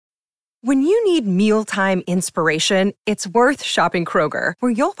When you need mealtime inspiration, it's worth shopping Kroger,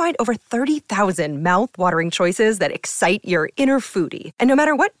 where you'll find over 30,000 mouth-watering choices that excite your inner foodie. And no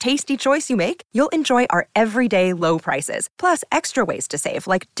matter what tasty choice you make, you'll enjoy our everyday low prices, plus extra ways to save,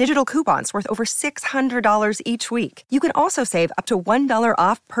 like digital coupons worth over $600 each week. You can also save up to $1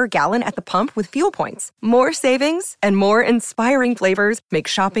 off per gallon at the pump with fuel points. More savings and more inspiring flavors make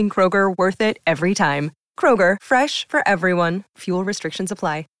shopping Kroger worth it every time. Kroger, fresh for everyone. Fuel restrictions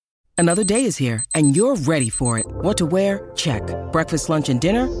apply. Another day is here, and you're ready for it. What to wear? Check. Breakfast, lunch, and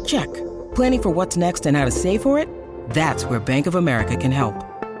dinner? Check. Planning for what's next and how to save for it? That's where Bank of America can help.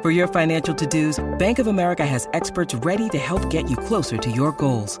 For your financial to-dos, Bank of America has experts ready to help get you closer to your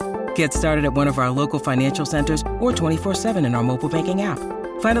goals. Get started at one of our local financial centers or 24/7 in our mobile banking app.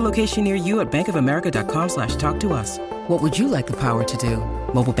 Find a location near you at bankofamerica.com/talktous. What would you like the power to do?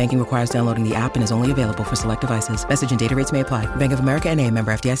 Mobile banking requires downloading the app and is only available for select devices. Message and data rates may apply. Bank of America N.A.,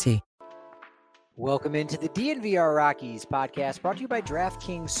 member FDIC. Welcome into the DNVR Rockies podcast, brought to you by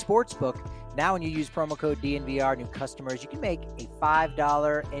DraftKings Sportsbook. Now, when you use promo code DNVR, new customers, you can make a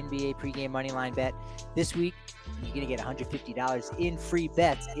 $5 NBA pregame moneyline bet. This week, you're going to get $150 in free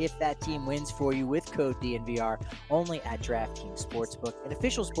bets if that team wins for you with code DNVR, only at DraftKings Sportsbook, an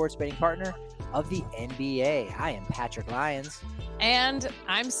official sports betting partner of the NBA. I am Patrick Lyons. And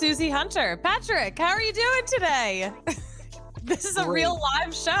I'm Susie Hunter. Patrick, how are you doing today? This is a real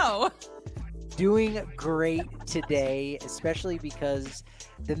live show. Doing great today, especially because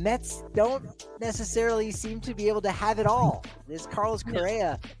the Mets don't necessarily seem to be able to have it all. This Carlos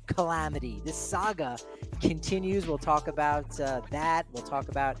Correa calamity, this saga continues. We'll talk about that. We'll talk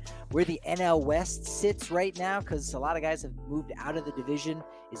about where the NL West sits right now, because a lot of guys have moved out of the division.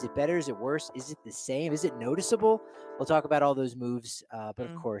 Is it better? Is it worse? Is it the same? Is it noticeable? We'll talk about all those moves. But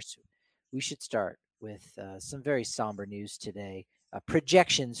of course, we should start with some very somber news today.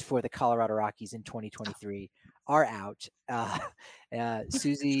 Projections for the Colorado Rockies in 2023 are out.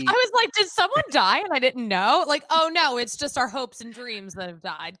 Susie, I was like, did someone die and I didn't know? Like, oh no, it's just our hopes and dreams that have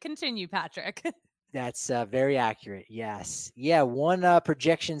died. Continue, Patrick. That's very accurate. Yes. Yeah. One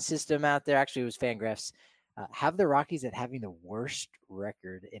projection system out there, actually it was Fangraphs, have the Rockies at having the worst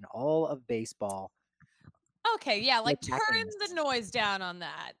record in all of baseball. Okay, yeah, like turn the noise down on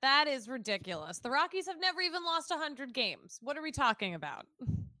that. That is ridiculous. The Rockies have never even lost 100 games. What are we talking about?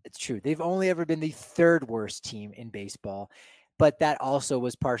 It's true. They've only ever been the third worst team in baseball, but that also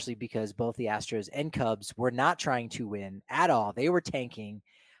was partially because both the Astros and Cubs were not trying to win at all. They were tanking,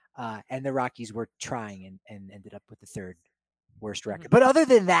 and the Rockies were trying and ended up with the third worst record. But other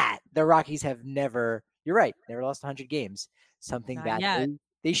than that, the Rockies have never, you're right, never lost 100 games, something Not that yet.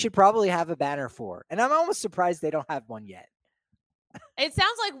 they should probably have a banner for. And I'm almost surprised they don't have one yet. It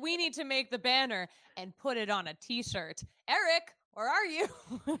sounds like we need to make the banner and put it on a t-shirt. Eric, where are you?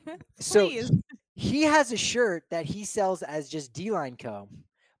 Please. So he has a shirt that he sells as just D-Line Co.,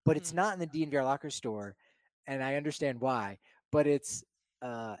 but it's not in the DNVR Locker store, and I understand why. But it's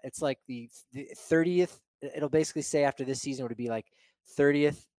like the 30th. It'll basically say after this season would be like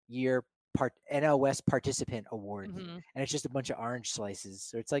 30th year NL West participant award, and it's just a bunch of orange slices.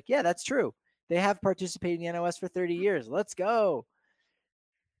 So it's like, yeah, that's true. They have participated in the NL West for 30 years. Let's go.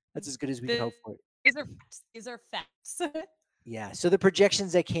 That's as good as we can hope for. These are facts. Yeah. So the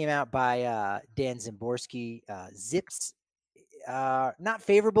projections that came out by Dan Szymborski, Zips, not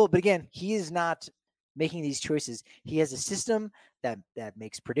favorable, but again, he is not making these choices. He has a system that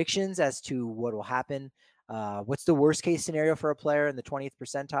makes predictions as to what will happen. What's the worst case scenario for a player in the 20th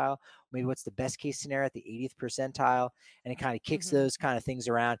percentile? Maybe what's the best case scenario at the 80th percentile? And it kind of kicks those kind of things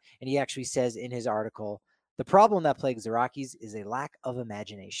around. And he actually says in his article, the problem that plagues the Rockies is a lack of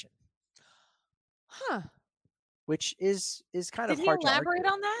imagination. Huh. Which is kind of hard to argue. Did he elaborate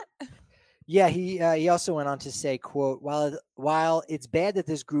on that? Yeah, he also went on to say, quote, while it's bad that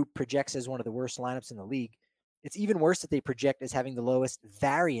this group projects as one of the worst lineups in the league, it's even worse that they project as having the lowest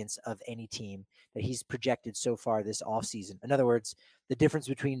variance of any team that he's projected so far this offseason. In other words, the difference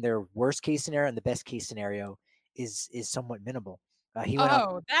between their worst case scenario and the best case scenario is somewhat minimal. That's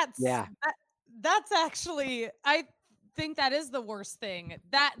actually, I think that is the worst thing.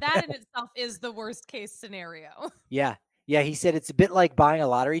 That in itself is the worst case scenario. Yeah. Yeah, he said it's a bit like buying a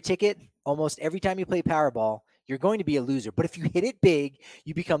lottery ticket. Almost every time you play Powerball, you're going to be a loser. But if you hit it big,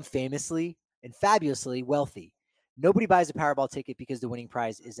 you become famously and fabulously wealthy. Nobody buys a Powerball ticket because the winning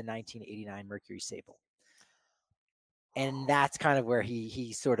prize is a 1989 Mercury Sable. And that's kind of where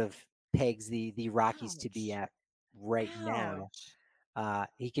he sort of pegs the Rockies to be at right now.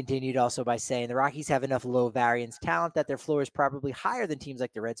 He continued also by saying the Rockies have enough low variance talent that their floor is probably higher than teams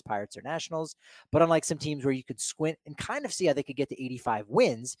like the Reds, Pirates, or Nationals. But unlike some teams where you could squint and kind of see how they could get to 85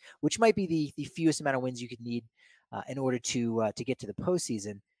 wins, which might be the fewest amount of wins you could need in order to get to the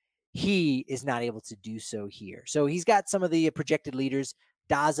postseason, he is not able to do so here. So he's got some of the projected leaders: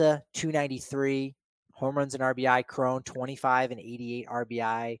 Daza 293 home runs and RBI, Cron 25 and 88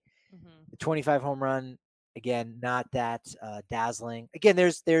 RBI, the 25 home run. Again, not that dazzling. Again,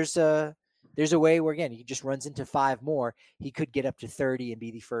 there's a way where, again, he just runs into 5 more. He could get up to 30 and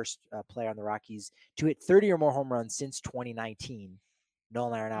be the first player on the Rockies to hit 30 or more home runs since 2019.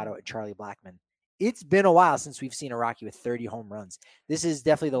 Nolan Arenado and Charlie Blackmon. It's been a while since we've seen a Rocky with 30 home runs. This is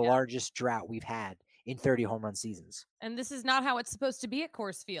definitely the largest drought we've had in 30 home run seasons. And this is not how it's supposed to be at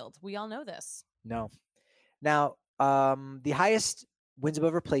Coors Field. We all know this. No. Now, the highest wins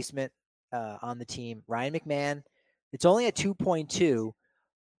above replacement on the team, Ryan McMahon, it's only at 2.2,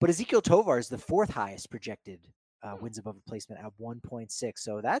 but Ezequiel Tovar is the 4th highest projected wins above replacement at 1.6.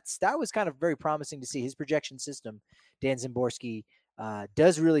 So that was kind of very promising to see. His projection system, Dan Szymborski,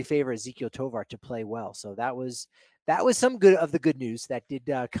 does really favor Ezequiel Tovar to play well. So that was some good of the good news that did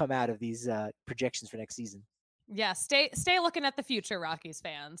come out of these projections for next season. Yeah, stay looking at the future, Rockies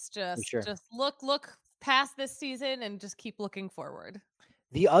fans. Just look past this season and just keep looking forward.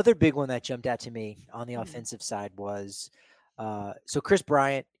 The other big one that jumped out to me on the offensive side was so Kris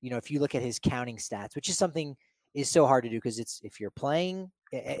Bryant. If you look at his counting stats, which is something is so hard to do because if you're playing,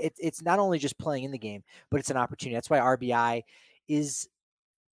 it's not only just playing in the game, but it's an opportunity. That's why RBI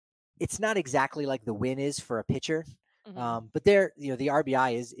it's not exactly like the win is for a pitcher. But the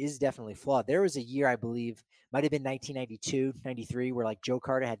RBI is definitely flawed. There was a year, I believe, might have been 1992, 93, where like Joe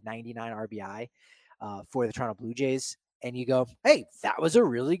Carter had 99 RBI for the Toronto Blue Jays. And you go, hey, that was a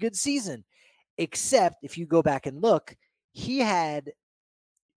really good season. Except if you go back and look, he had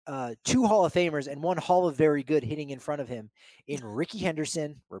 2 Hall of Famers and 1 Hall of Very Good hitting in front of him in Ricky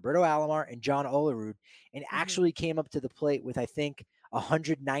Henderson, Roberto Alomar, and John Olerud, and actually came up to the plate with, I think,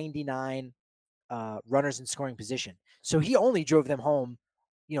 199 runners in scoring position. So he only drove them home,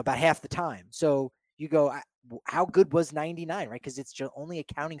 about half the time. So you go, how good was 99, right? Because it's just only a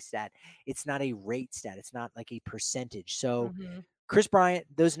counting stat. It's not a rate stat. It's not like a percentage. So Kris Bryant,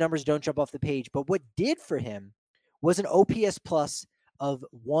 those numbers don't jump off the page. But what did for him was an OPS plus of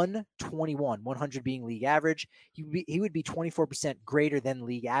 121, 100 being league average. He would be 24% greater than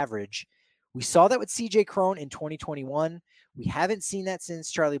league average. We saw that with CJ Cron in 2021. We haven't seen that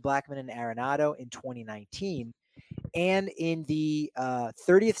since Charlie Blackmon and Arenado in 2019. And in the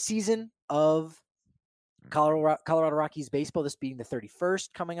 30th season of Colorado Rockies baseball, this being the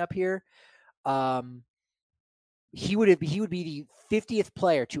 31st coming up here, he would be the 50th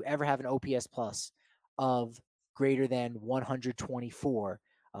player to ever have an OPS plus of greater than 124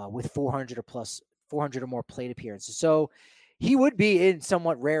 with 400 or more plate appearances. So he would be in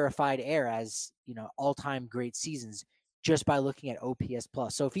somewhat rarefied air as, all-time great seasons just by looking at OPS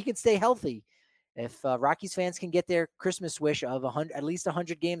plus. So if he can stay healthy, if Rockies fans can get their Christmas wish of at least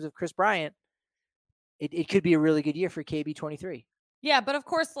 100 games of Kris Bryant, it could be a really good year for KB23. Yeah, but of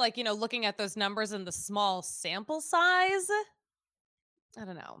course, looking at those numbers and the small sample size, I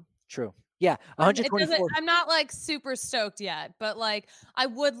don't know. True. Yeah, 124. I'm not super stoked yet, but I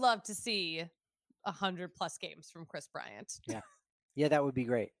would love to see 100 plus games from Kris Bryant. Yeah, that would be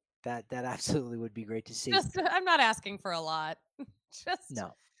great. That absolutely would be great to see. I'm not asking for a lot.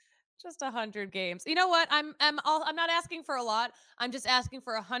 Just 100 games. You know what? I'm not asking for a lot. I'm just asking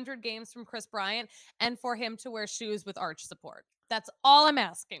for 100 games from Kris Bryant and for him to wear shoes with arch support. That's all I'm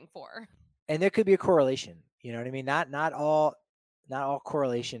asking for. And there could be a correlation. You know what I mean? Not all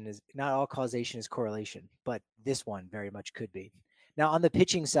causation is correlation, but this one very much could be. Now on the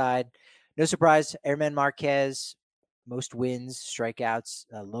pitching side, no surprise, German Marquez, most wins, strikeouts,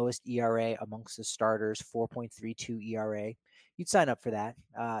 lowest ERA amongst the starters, 4.32 ERA. You'd sign up for that.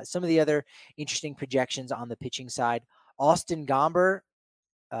 Some of the other interesting projections on the pitching side, Austin Gomber,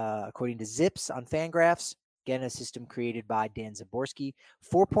 according to Zips on Fangraphs, again, a system created by Dan Szymborski,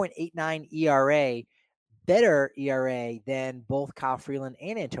 4.89 ERA, better ERA than both Kyle Freeland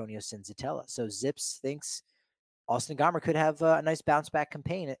and Antonio Senzatella. So Zips thinks Austin Gomber could have a nice bounce back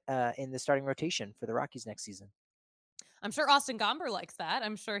campaign in the starting rotation for the Rockies next season. I'm sure Austin Gomber likes that.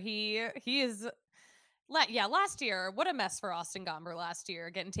 I'm sure he is. Yeah, last year, what a mess for Austin Gomber last year,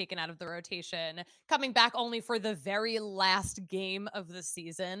 getting taken out of the rotation, coming back only for the very last game of the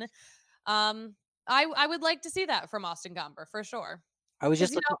season. I would like to see that from Austin Gomber for sure. I was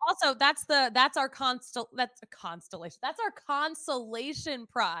Because just looking. also that's our constellation. That's our consolation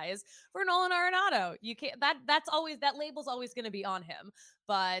prize for Nolan Arenado. You can't that's always that label's always going to be on him.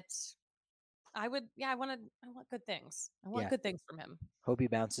 But I want good things. I want Yeah, good things from him. hope he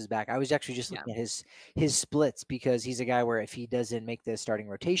bounces back. I was actually just Yeah. looking at his splits because he's a guy where if he doesn't make the starting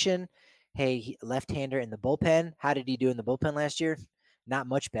rotation, hey, left-hander in the bullpen. How did he do in the bullpen last year? Not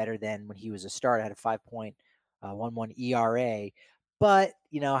much better than when he was a starter. Had a 5.11 ERA, but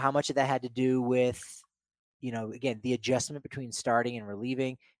how much of that had to do with again, the adjustment between starting and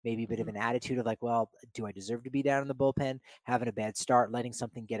relieving, maybe a bit of Mhm. an attitude of like, well, do I deserve to be down in the bullpen? Having a bad start, letting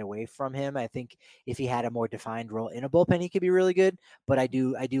something get away from him. I think if he had a more defined role in a bullpen, he could be really good. But I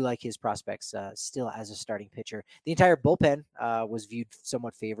do like his prospects still as a starting pitcher. The entire bullpen was viewed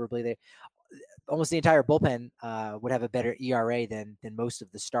somewhat favorably. Almost the entire bullpen would have a better ERA than most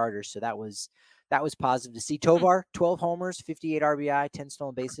of the starters. So that was positive to see. Tovar, 12 homers, 58 RBI, 10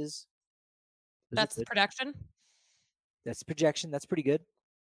 stolen bases. Those are That's the good. projection. That's projection. That's pretty good.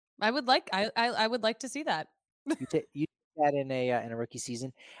 I would like to see that. You take that in a rookie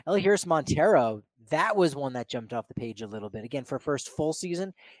season. Elihuris Montero, that was one that jumped off the page a little bit. Again, for first full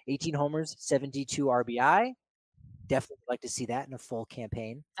season, 18 homers, 72 RBI. Definitely like to see that in a full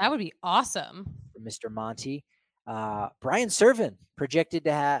campaign That would be awesome. for Mr. Monty. Brian Servin projected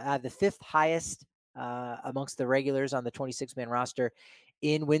to have the 5th highest amongst the regulars on the 26-man roster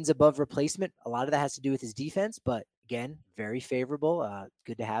in wins above replacement. A lot of that has to do with his defense, but again, very favorable.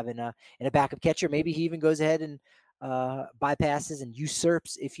 Good to have in a backup catcher. Maybe he even goes ahead and bypasses and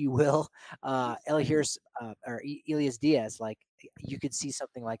usurps, if you will, Elias Diaz. Like you could see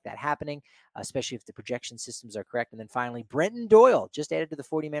something like that happening, especially if the projection systems are correct. And then finally, Brenton Doyle just added to the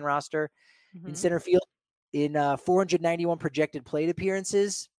 40-man roster in center field in 491 projected plate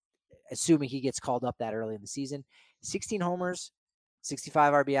appearances, assuming he gets called up that early in the season. 16 homers,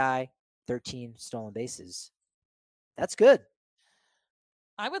 65 RBI, 13 stolen bases. That's good.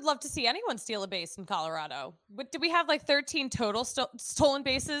 I would love to see anyone steal a base in Colorado. But did we have like 13 total stolen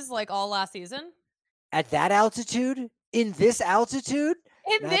bases like all last season? At that altitude, in this altitude,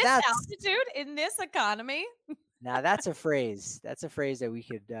 In this altitude, in this economy. Now that's a phrase. That's a phrase that we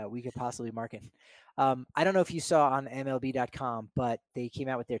could possibly market. I don't know if you saw on MLB.com, but they came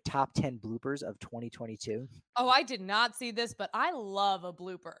out with their top 10 bloopers of 2022. Oh, I did not see this, but I love a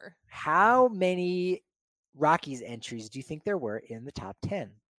blooper. How many Rockies entries do you think there were in the top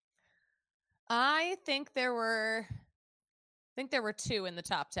 10? I think there were 2 in the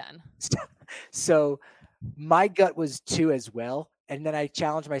top 10. So my gut was 2 as well. And then I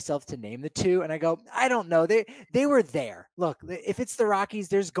challenged myself to name the 2, and I go, I don't know. They were there. Look, if it's the Rockies,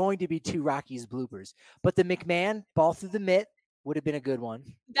 there's going to be 2 Rockies bloopers. But the McMahon ball through the mitt would have been a good one.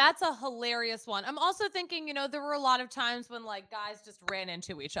 That's a hilarious one. I'm also thinking, there were a lot of times when like guys just ran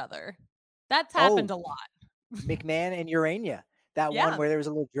into each other. That's happened a lot. McMahon and Urania. That one where there was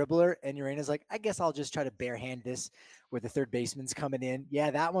a little dribbler and Urania's like, I guess I'll just try to barehand this where the third baseman's coming in. Yeah,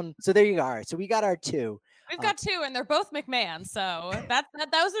 that one. So there you go. All right. So we got our 2. We've got 2 and they're both McMahon. So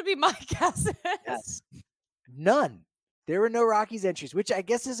those would be my guesses. Yes. None. There were no Rockies entries, which I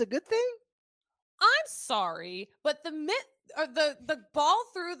guess is a good thing. I'm sorry, but the mitt or the ball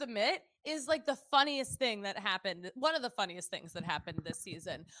through the mitt is like the funniest thing that happened. One of the funniest things that happened this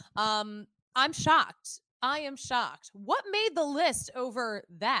season. I'm shocked. I am shocked. What made the list over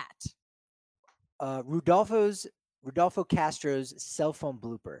that? Rudolfo Castro's cell phone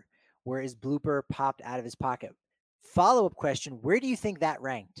blooper, where his blooper popped out of his pocket. Follow-up question, where do you think that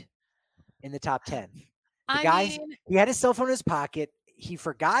ranked in the top 10? He had his cell phone in his pocket. He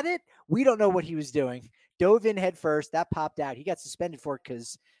forgot it. We don't know what he was doing. Dove in head first. That popped out. He got suspended for it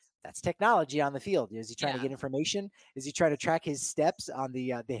because that's technology on the field. Is he trying to get information? Is he trying to track his steps on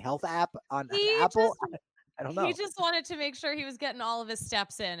the health app on Apple? I don't know. He just wanted to make sure he was getting all of his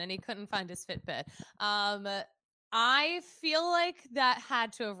steps in, and he couldn't find his Fitbit. I feel like that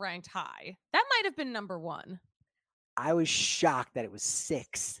had to have ranked high. That might have been number 1. I was shocked that it was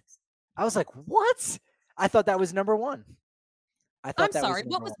 6. I was like, what? I thought that was number 1. I'm sorry.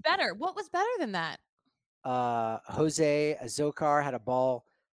 What was better? What was better than that? Jose Azocar had a ball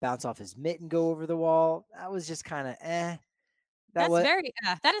bounce off his mitt and go over the wall. That was just kind of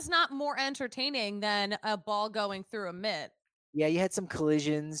that is not more entertaining than a ball going through a mitt. Yeah, you had some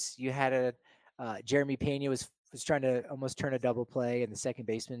collisions. You had Jeremy Pena was trying to almost turn a double play, and the second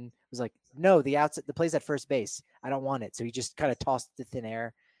baseman was like, "No, the play's at first base. I don't want it." So he just kind of tossed it to thin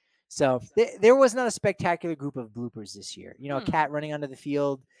air. So there was not a spectacular group of bloopers this year. A cat running onto the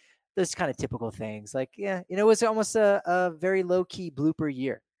field, those kind of typical things. Like, it was almost a very low key blooper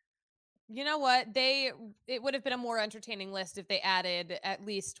year. You know what? It would have been a more entertaining list if they added at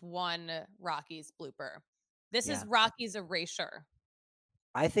least one Rockies blooper. This is Yeah. Rockies erasure.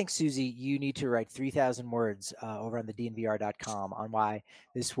 I think, Susie, you need to write 3,000 words over on the DNVR.com on why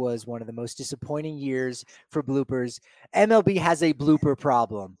this was one of the most disappointing years for bloopers. MLB has a blooper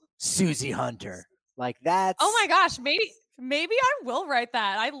problem. Susie Hunter. Like, Oh my that's gosh, maybe I will write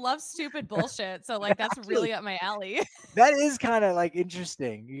that. I love stupid bullshit. So like that's actually, really up my alley. that is kind of like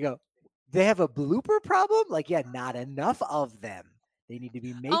interesting. You go, they have a blooper problem? Like, yeah, not enough of them. They need to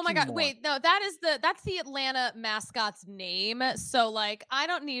be Oh my making god, more. wait, no, that's the Atlanta mascot's name. So like I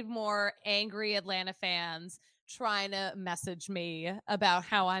don't need more angry Atlanta fans trying to message me about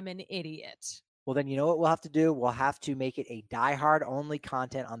how I'm an idiot. Well, then you know what we'll have to do? We'll have to make it a diehard only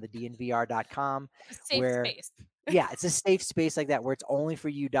content on the DNVR.com A safe where, space. yeah, it's a safe space like that where it's only for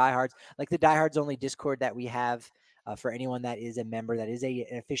you diehards, like the diehards only Discord that we have for anyone that is a member, that is an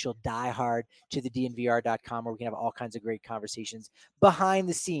official diehard to the DNVR.com, where we can have all kinds of great conversations behind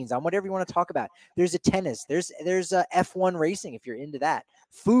the scenes on whatever you want to talk about. There's a tennis, there's a F1 racing if you're into that,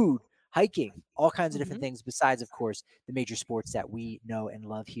 food, hiking, all kinds of different Mhm. things besides, of course, the major sports that we know and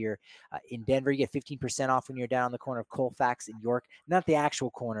love here in Denver. You get 15% off when you're down on the corner of Colfax and York, not the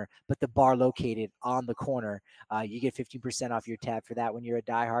actual corner, but the bar located on the corner. You get 15% off your tab for that when you're a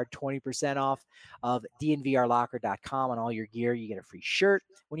diehard, 20% off of dnvrlocker.com on all your gear. You get a free shirt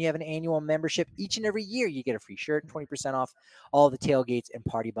when you have an annual membership. Each and every year, you get a free shirt, 20% off all the tailgates and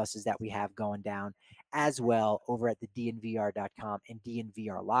party buses that we have going down as well over at the dnvr.com and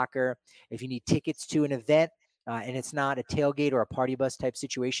DNVR Locker. If you need tickets to an event, and it's not a tailgate or a party bus type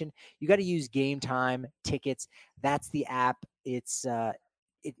situation, you got to use Game Time tickets. That's the app. It's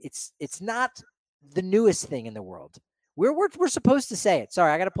not the newest thing in the world. We're supposed to say it.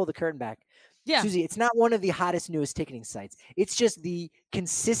 Sorry, I got to pull the curtain back. Yeah. Susie, it's not one of the hottest, newest ticketing sites. It's just the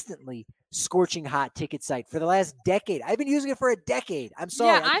consistently scorching hot ticket site for the last decade. I've been using it for a decade. I'm Yeah,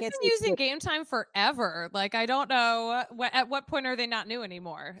 sorry, I I've can't been say it's using new. Game Time forever. Like I don't know at what point are they not new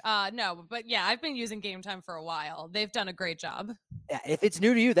anymore? No, but yeah, I've been using Game Time for a while. They've done a great job. Yeah, if it's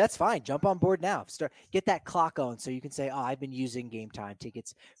new to you, that's fine. Jump on board now. Get that clock on so you can say, "Oh, I've been using Game Time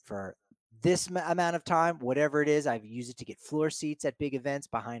tickets for this amount of time, whatever it is. I've used it to get floor seats at big events,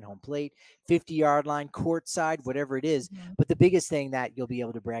 behind home plate, 50-yard line, courtside, whatever it is." Mhm. But the biggest thing that you'll be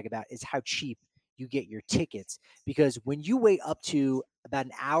able to brag about is how cheap you get your tickets, because when you wait up to about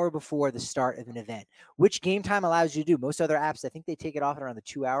an hour before the start of an event, which Game Time allows you to do, most other apps, I think they take it off at around the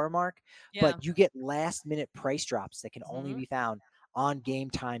 2 hour mark, Yeah. but you get last minute price drops that can only Mhm. be found on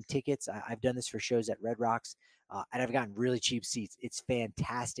Game Time tickets. I've done this for shows at Red Rocks, and I've gotten really cheap seats. It's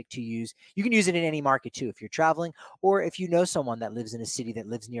fantastic to use. You can use it in any market too. If you're traveling, or if you know someone that lives in a city that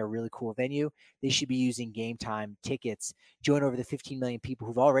lives near a really cool venue, they should be using Game Time tickets. Join over the 15 million people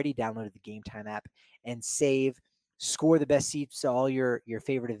who've already downloaded the Game Time app and save. Score the best seats to all your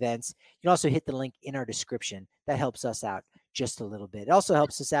favorite events. You can also hit the link in our description. That helps us out just a little bit. It also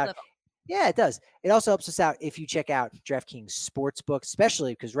helps us out. Little. Yeah, it does. It also helps us out if you check out DraftKings Sportsbook,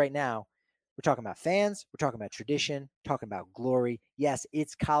 especially because right now we're talking about fans, we're talking about tradition, talking about glory. Yes,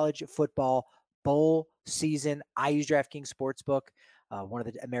 it's college football bowl season. I use DraftKings Sportsbook, one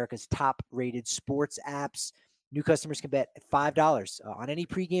of America's top-rated sports apps. New customers can bet $5 on any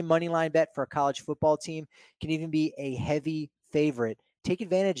pregame money line bet for a college football team. Can even be a heavy favorite. Take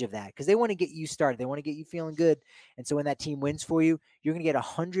advantage of that because they want to get you started. They want to get you feeling good. And so when that team wins for you, you're going to get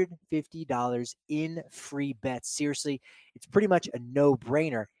 $150 in free bets. Seriously, it's pretty much a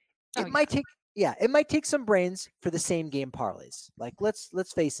no-brainer. Oh It yeah. might take it might take some brains for the same game parlays. Like let's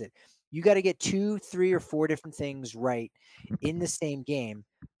face it. You got to get 2, 3, or 4 different things right in the same game.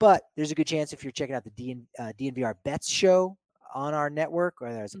 But there's a good chance if you're checking out the DNVR Bets show on our network,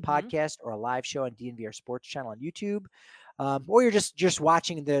 or there's a Mhm. podcast or a live show on DNVR Sports channel on YouTube, or you're just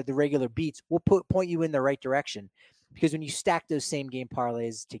watching the regular beats, we'll point you in the right direction. Because when you stack those same game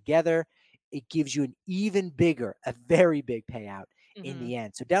parlays together, it gives you an even bigger, a very big payout in Mhm. the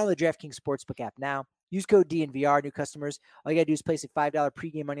end. So download the DraftKings Sportsbook app now. Use code DNVR. New customers, all you got to do is place a $5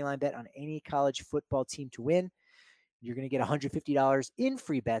 pregame moneyline bet on any college football team to win. You're going to get $150 in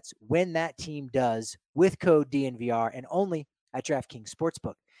free bets when that team does with code DNVR, and only at DraftKings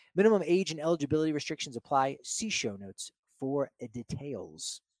Sportsbook. Minimum age and eligibility restrictions apply. See show notes for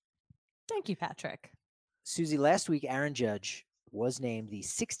details. Thank you, Patrick. Susie, last week, Aaron Judge was named the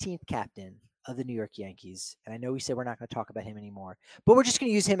 16th captain of the New York Yankees. And I know we said we're not going to talk about him anymore, but we're just going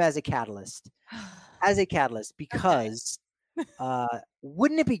to use him as a catalyst. Okay. Because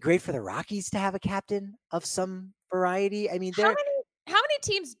wouldn't it be great for the Rockies to have a captain of some variety? I mean, How they're many how many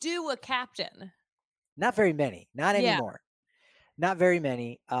teams do a captain? not very many, not Yeah. anymore. Not very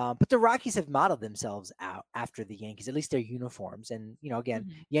many, but the Rockies have modeled themselves out after the Yankees, at least their uniforms. And, again,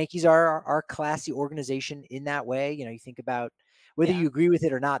 Mhm. Yankees are a classy organization in that way. You think about whether Yeah. you agree with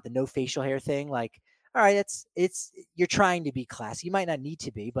it or not, the no facial hair thing, like, all right, you're trying to be classy. You might not need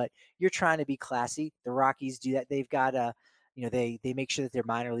to be, but you're trying to be classy. The Rockies do that. They've got they make sure that their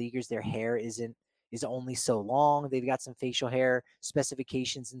minor leaguers, their hair is only so long. They've got some facial hair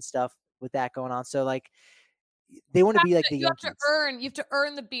specifications and stuff with that going on. So like they want to be like the You have to Yankees. earn you have to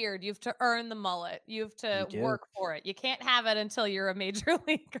earn the beard, you have to earn the mullet, you have You to do. work for it. You can't have it until you're a major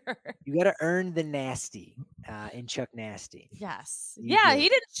leaguer. You got to earn the nasty in Chuck Nasty. Yes. You Yeah, do. he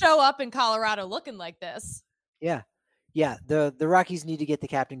didn't show up in Colorado looking like this. Yeah. Yeah. The Rockies need to get the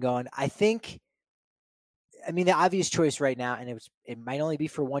captain going. I mean, the obvious choice right now, and it might only be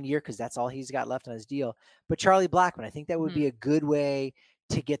for 1 year because that's all he's got left on his deal. But Charlie Blackmon, I think that would Mhm. be a good way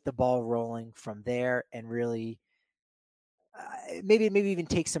to get the ball rolling from there and really maybe even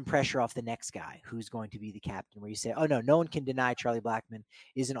take some pressure off the next guy who's going to be the captain. Where you say, "Oh no one can deny Charlie Blackmon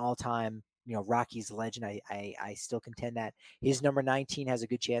is an all-time Rockies legend." I still contend that his number 19 has a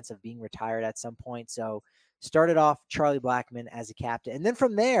good chance of being retired at some point. So started off Charlie Blackmon as a captain, and then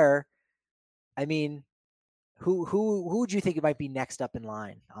from there, I mean, who would you think it might be next up in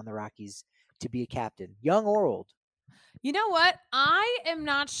line on the Rockies to be a captain, young or old? You know what? I am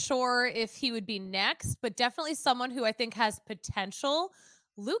not sure if he would be next, but definitely someone who I think has potential.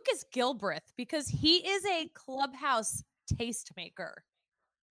 Lucas Gilbreth, because he is a clubhouse tastemaker.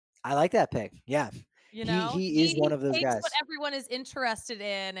 I like that pick. Yeah, You he know, he is he one of those takes what guys. everyone is interested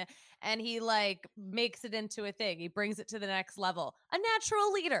in and he like makes it into a thing. He brings it to the next level. A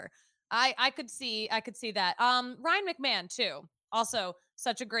natural leader. I could see that. Ryan McMahon too. Also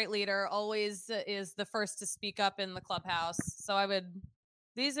such a great leader, always is the first to speak up in the clubhouse. So I would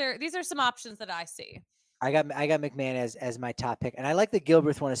these are some options that I see. I got McMahon as my top pick, and I like the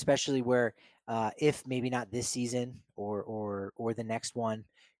Gilbreth one especially where if maybe not this season or the next one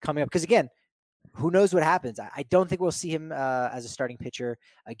coming up, because again, who knows what happens? I don't think we'll see him as a starting pitcher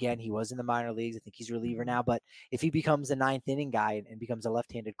again. He was in the minor leagues. I think he's a reliever now, but if he becomes a ninth inning guy and becomes a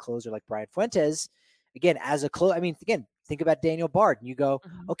left-handed closer like Brian Fuentes, again as a close, I mean, again, think about Daniel Bard, and you go,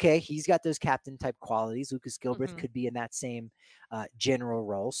 Mhm. okay, he's got those captain type qualities. Lucas Gilbreth Mhm. could be in that same general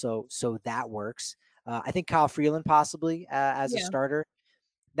role, so that works. I think Kyle Freeland possibly as a Yeah. starter.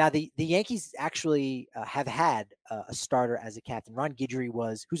 Now the Yankees actually have had a starter as a captain. Ron Guidry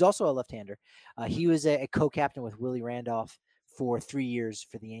who's also a left-hander. He was a co-captain with Willie Randolph for 3 years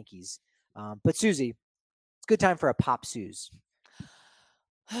for the Yankees. But Susie, it's a good time for a pop Suze.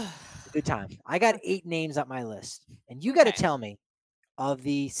 It's a good time. I got 8 names on my list, and you got to Okay. tell me of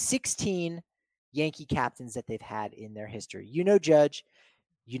the 16 Yankee captains that they've had in their history. Judge,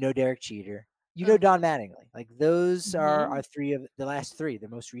 Derek Jeter, Mhm. Don Mattingly. Like those are Mhm. 3 of the last 3, the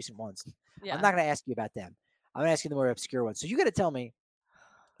most recent ones. I'm Yeah. not going to ask you about them. I'm going to ask you the more obscure ones. So you got to tell me,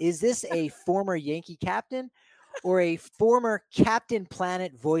 is this a former Yankee captain or a former Captain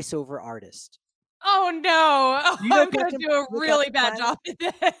Planet voiceover artist? Oh no. Oh, Do you know I'm gonna Captain do a really Captain bad Planet?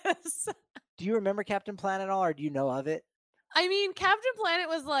 job at this. Do you remember Captain Planet at all, or do you know of it? I mean, Captain Planet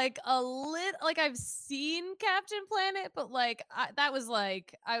was like a lit like I've seen Captain Planet, but like that was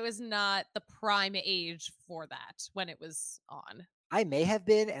like I was not the prime age for that when it was on. I may have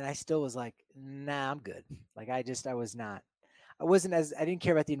been, and I still was like, nah, I'm good. Like I was not. I didn't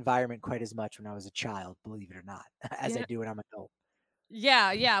care about the environment quite as much when I was a child, believe it or not, as I Yeah. do when I'm an adult.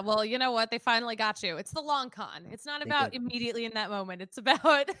 Yeah, yeah. Well, you know what? They finally got you. It's the long con. It's not They about did. immediately in that moment. It's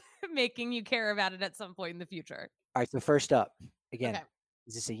about making you care about it at some point in the future. All right, so first up, again, Okay.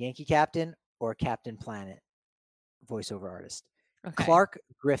 is this a Yankee captain or a Captain Planet voiceover artist? Okay. Clark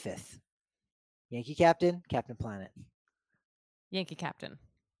Griffith, Yankee captain, Captain Planet. Yankee Captain.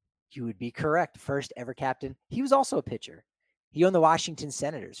 You would be correct. First ever captain. He was also a pitcher. He owned the Washington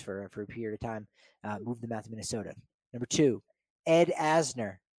Senators for a period of time, moved them out to Minnesota. Number 2, Ed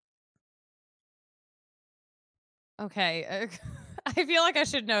Asner. Okay. I feel like I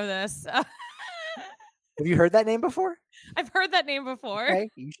should know this. Have you heard that name before? I've heard that name before. Okay,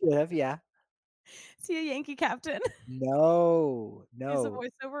 you should have, yeah. Is he a Yankee Captain? No, He's a no.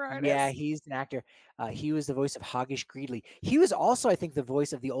 voiceover Yeah, artist? he's an actor. He was the voice of Hoggish Greedley. He was also, I think, the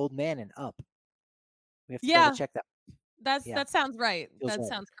voice of the old man in Up. We have to double Yeah, check that. Yeah, that sounds right. feels That right.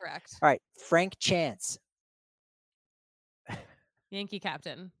 sounds correct. All right, Frank Chance. Yankee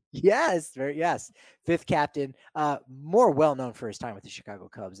Captain. Yes. Fifth captain, more well known for his time with the Chicago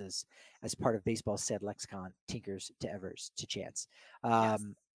Cubs as part of baseball's said lexicon, Tinkers to Evers to Chance. Yes.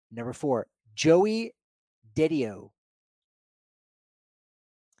 Number 4, Joey Didio.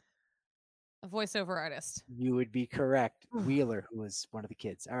 A voiceover artist. You would be correct. Wheeler, who was one of the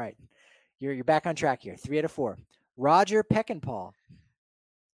kids. All right. You're back on track here. 3 out of 4. Roger Peckinpah.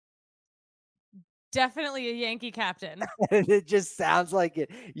 Definitely a Yankee captain. It just sounds like it.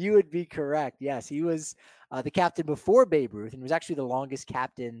 You would be correct. Yes, he was the captain before Babe Ruth, and was actually the longest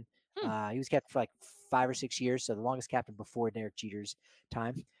captain. He was captain for like 5 or 6 years, so the longest captain before Derek Jeter's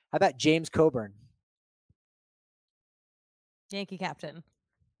time. How about James Coburn? Yankee captain.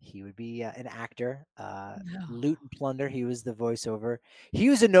 He would be an actor. No. Loot and Plunder. He was the voiceover. He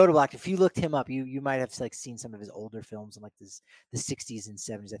was a notable actor. If you looked him up, you might have like seen some of his older films in like the 60s and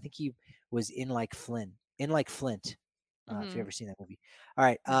 70s. I think he was in like Flint. If you've ever seen that movie. All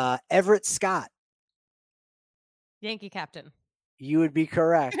right. Everett Scott. Yankee captain. You would be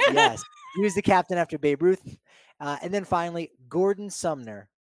correct. Yes. He was the captain after Babe Ruth. And then finally, Gordon Sumner.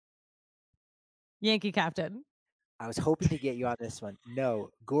 Yankee captain. I was hoping to get you on this one.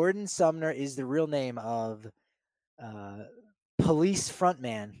 No, Gordon Sumner is the real name of Police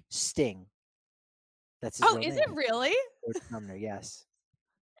frontman Sting. That's his real name. Is it really? Gordon Sumner, yes.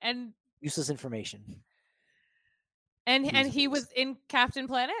 And useless information. And he was in Captain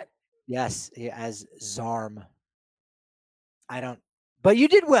Planet? Yes, as Zarm. But you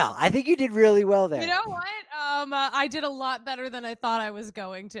did well. I think you did really well there. You know what? I did a lot better than I thought I was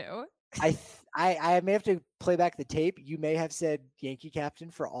going to. I may have to play back the tape. You may have said Yankee captain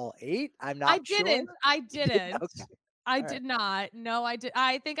for all 8. I'm not sure. I didn't. Okay. I did not. No, I did.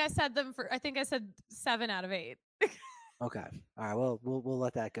 I think I said 7 out of 8. Okay. All right. Well, we'll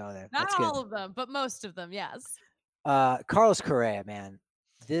let that go there. Not That's all good. of them, but most of them, yes. Carlos Correa, man.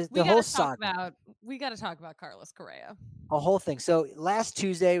 The whole saga. We got to talk about Carlos Correa. A whole thing. So last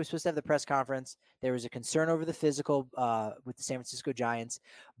Tuesday, we were supposed to have the press conference. There was a concern over the physical with the San Francisco Giants.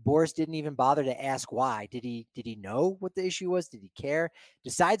 Boras didn't even bother to ask why. Did he know what the issue was? Did he care?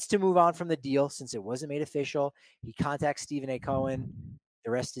 Decides to move on from the deal since it wasn't made official. He contacts Stephen A. Cohen.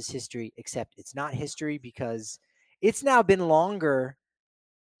 The rest is history, except it's not history because it's now been longer.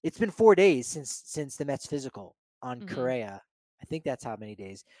 It's been 4 days since the Mets physical on Correa. I think that's how many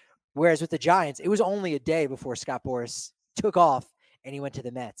days. Whereas with the Giants, it was only a day before Scott Boras took off and he went to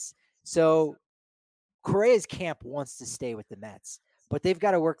the Mets. So Correa's camp wants to stay with the Mets, but they've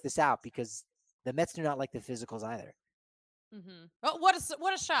got to work this out because the Mets do not like the physicals either. Oh, what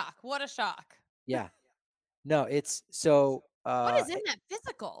a shock. What a shock. Yeah. No, it's so. What is in that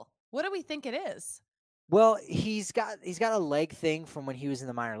physical? What do we think it is? Well, he's got a leg thing from when he was in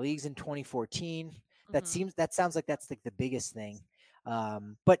the minor leagues in 2014. That sounds like that's like the biggest thing.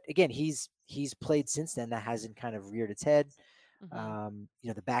 But again, he's played since then. That hasn't kind of reared its head.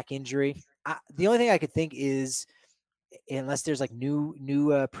 The back injury. The only thing I could think is, unless there's like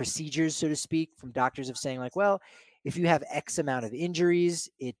new procedures, so to speak, from doctors of saying like, well, if you have X amount of injuries,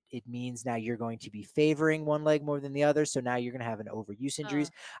 it means now you're going to be favoring one leg more than the other. So now you're going to have an overuse injuries.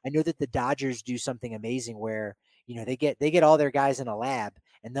 I know that the Dodgers do something amazing where, they get all their guys in a lab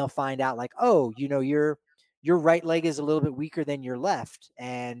and they'll find out like, oh, your right leg is a little bit weaker than your left.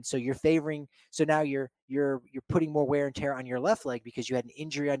 And so you're favoring. So now you're putting more wear and tear on your left leg because you had an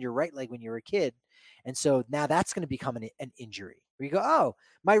injury on your right leg when you were a kid. And so now that's going to become an injury where you go, oh,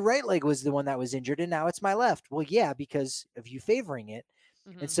 my right leg was the one that was injured and now it's my left. Well, yeah, because of you favoring it.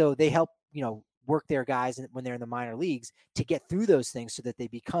 And so they help, work their guys when they're in the minor leagues to get through those things so that they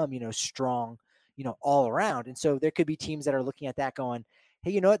become, strong, all around. And so there could be teams that are looking at that going, hey,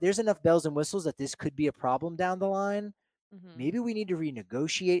 you know what? There's enough bells and whistles that this could be a problem down the line. Maybe we need to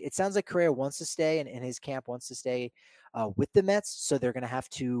renegotiate. It sounds like Correa wants to stay and his camp wants to stay with the Mets. So they're going to have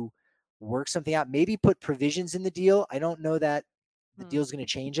to work something out, maybe put provisions in the deal. I don't know that the deal is going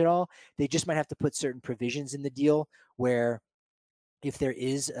to change at all. They just might have to put certain provisions in the deal where if there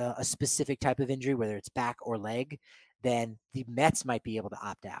is a specific type of injury, whether it's back or leg, then the Mets might be able to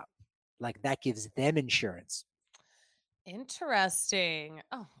opt out. Like that gives them insurance. Interesting.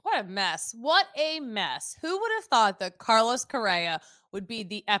 Oh, what a mess. What a mess. Who would have thought that Carlos Correa would be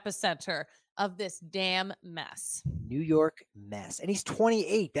the epicenter of this damn mess? New York mess. And he's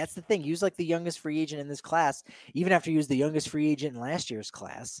 28. That's the thing. He was like the youngest free agent in this class, even after he was the youngest free agent in last year's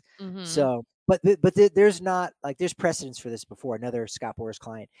class. So, but there's not like there's precedence for this before. Another Scott Boras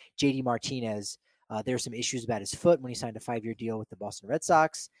client, JD Martinez. There were some issues about his foot when he signed a 5-year deal with the Boston Red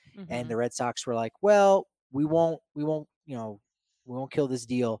Sox, and the Red Sox were like, "Well, we won't kill this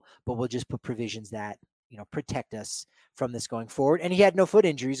deal, but we'll just put provisions that protect us from this going forward." And he had no foot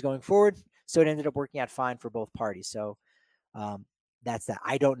injuries going forward, so it ended up working out fine for both parties. So that's that.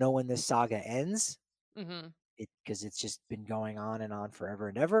 I don't know when this saga ends, because it's just been going on and on forever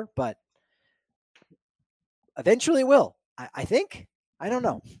and ever. But eventually, it will. I think. I don't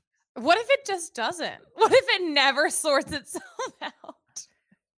know. What if it just doesn't? What if it never sorts itself out?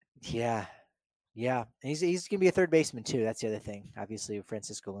 Yeah. Yeah. And he's going to be a third baseman too. That's the other thing. Obviously,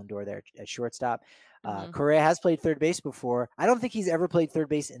 Francisco Lindor there at shortstop. Mhm. Correa has played third base before. I don't think he's ever played third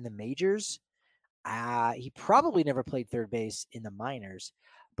base in the majors. He probably never played third base in the minors,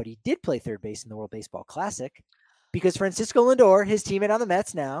 but he did play third base in the World Baseball Classic because Francisco Lindor, his teammate on the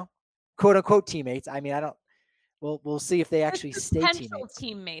Mets now, quote unquote teammates. I mean, I don't. We'll see if they actually His stay potential teammates.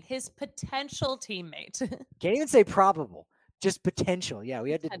 teammate. His potential teammate. Can't even say probable, just potential. Yeah,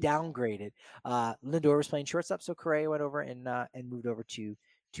 we had to Potential. downgrade it. Lindor was playing shortstop, so Correa went over and moved over to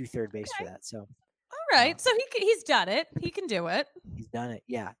third base for Okay. that. So All uh, right. So he's done it. He can do it. he's done it.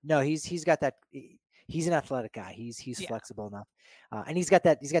 Yeah, no, he's got that. He's an athletic guy. He's Yeah. flexible enough, and he's got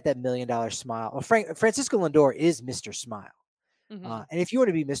that $1 million smile. Well, Francisco Lindor is Mr. Smile. Mhm. And if you want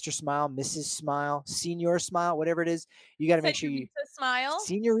to be Mr. Smile, Mrs. Smile, Senior Smile, whatever it is, you got to make sure you Senorita Smile.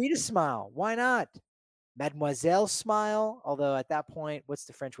 Senorita Smile. Why not? Mademoiselle Smile, although at that point, what's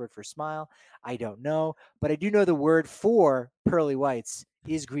the French word for smile? I don't know. But I do know the word for pearly whites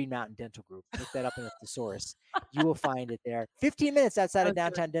is Green Mountain Dental Group. Look that up in the thesaurus. You will find it there. 15 minutes outside of So good.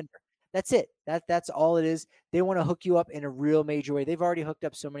 downtown Denver. That's it. That's all it is. They want to hook you up in a real major way. They've already hooked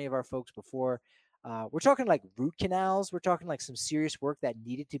up so many of our folks before. We're talking like root canals. We're talking like some serious work that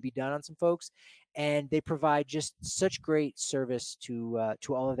needed to be done on some folks, and they provide just such great service to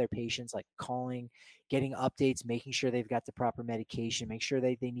all of their patients, like calling, getting updates, making sure they've got the proper medication, make sure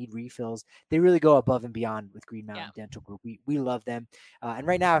they need refills. They really go above and beyond with Green Yeah. Mountain Dental Group. We love them. And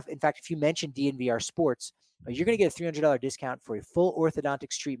right now, in fact, if you mention DNVR Sports, you're going to get a $300 discount for a full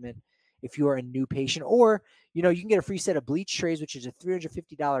orthodontics treatment if you are a new patient, or you can get a free set of bleach trays, which is a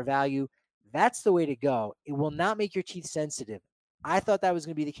 $350 value. That's the way to go. It will not make your teeth sensitive. I thought that was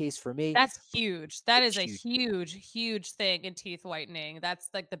going to be the case for me. That's huge. That It's is a huge. huge thing in teeth whitening. That's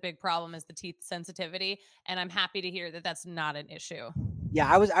like the big problem is the teeth sensitivity. And I'm happy to hear that that's not an issue. Yeah,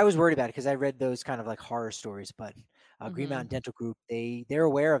 I was worried about it because I read those kind of like horror stories, but Green Mhm. Mountain Dental Group, they're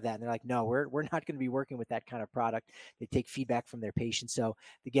aware of that, and they're like, no, we're not going to be working with that kind of product. They take feedback from their patients, so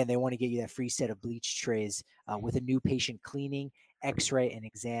again, they want to get you that free set of bleach trays with a new patient cleaning, X-ray, and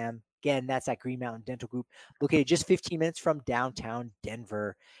exam. Again, that's at Green Mountain Dental Group, located just 15 minutes from downtown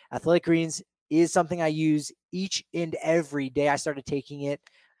Denver. Athletic Greens is something I use each and every day. I started taking it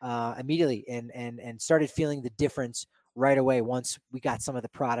immediately and started feeling the difference right away once we got some of the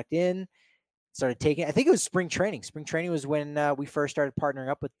product in, started taking. I think it was spring training. Spring training was when we first started partnering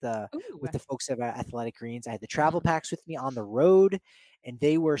up with Ooh. the folks at Athletic Greens. I had the travel packs with me on the road, and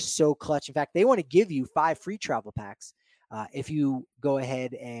they were so clutch. In fact, they want to give you 5 free travel packs if you go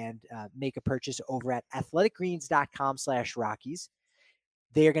ahead and make a purchase over at athleticgreens.com/Rockies.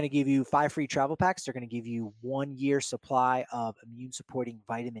 They are going to give you 5 free travel packs. They're going to give you 1 year supply of immune supporting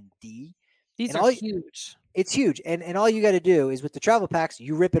vitamin D. These And are all huge. it's huge. And all you got to do is with the travel packs,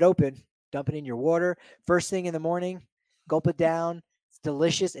 you rip it open, dump it in your water first thing in the morning, gulp it down. It's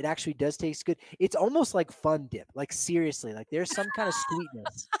delicious. It actually does taste good. It's almost like Fun Dip. Like seriously, like there's some kind of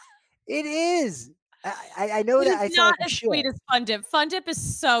sweetness. It is. I know It that is I sound not like a as sweet shill. as Fun Dip. Fun Dip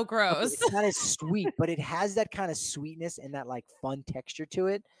is so Okay, gross. it's not as sweet, but it has that kind of sweetness and that like fun texture to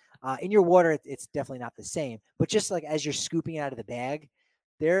it. In your water, it's definitely not the same. But just like as you're scooping it out of the bag,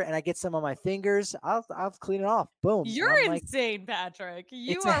 there, and I get some on my fingers, I'll clean it off. Boom, and You're I'm like, insane, Patrick.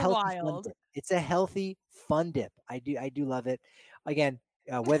 You it's a are healthy fun wild. dip. It's a healthy fun dip. I do love it. Again,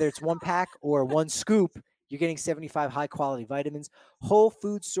 whether it's one pack or one scoop, you're getting 75 high quality vitamins, whole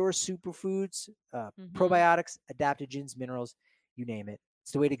food source superfoods, Mhm. probiotics, adaptogens, minerals, you name it.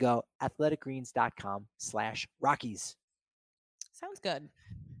 It's the way to go. Athleticgreens.com/Rockies. Sounds good.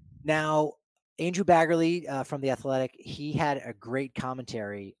 Now, Andrew Baggerly from The Athletic, he had a great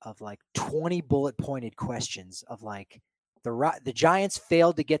commentary of like 20 bullet pointed questions of like the Giants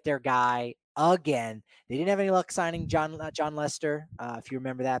failed to get their guy again. They didn't have any luck signing John Lester. If you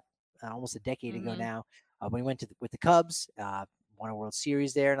remember that, almost a decade ago Mhm. now, when he went with the Cubs, won a World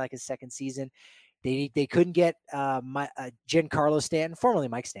Series there in like his second season. They couldn't get Giancarlo Stanton, formerly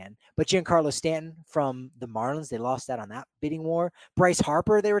Mike Stanton, but Giancarlo Stanton from the Marlins. They lost that on that bidding war. Bryce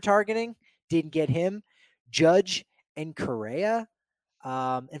Harper they were targeting, didn't get him. Judge and Correa.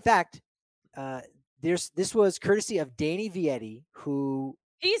 In fact, uh, this was courtesy of Danny Vietti, who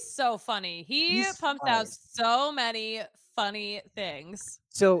He's so funny. He he's pumps out hilarious. so many funny things.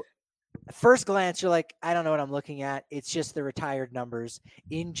 So first glance, you're like, I don't know what I'm looking at. It's just the retired numbers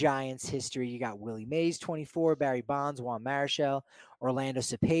in Giants history. You got Willie Mays, 24, Barry Bonds, Juan Marichal, Orlando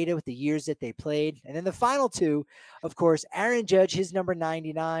Cepeda with the years that they played. And then the final two, of course, Aaron Judge, his number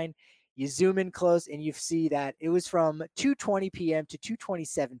 99. You zoom in close and you see that it was from 2:20 p.m. to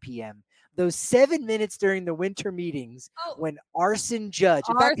 2:27 p.m. Those 7 minutes during the winter meetings Oh, when Arson Judge,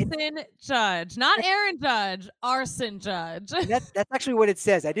 in fact, Arson Judge, not Aaron Judge, Arson Judge. and that's actually what it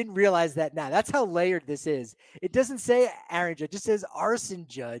says. I didn't realize that now. That's how layered this is. It doesn't say Aaron Judge, it just says Arson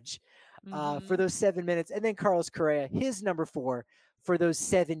Judge for those 7 minutes. And then Carlos Correa, his number 4 for those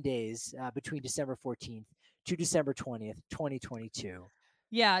 7 days between December 14th to December 20th, 2022.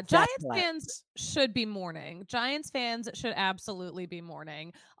 Yeah, That's Giants fans hilarious. should be mourning. Giants fans should absolutely be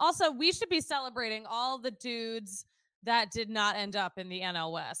mourning. Also, we should be celebrating all the dudes that did not end up in the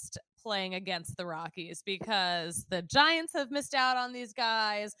NL West playing against the Rockies, because the Giants have missed out on these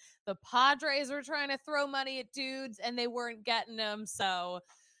guys. The Padres were trying to throw money at dudes and they weren't getting them. So,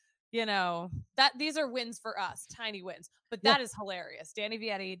 that these are wins for us, tiny wins, but Yeah. that is hilarious. Danny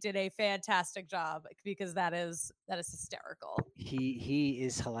Vietti did a fantastic job, because that is hysterical. He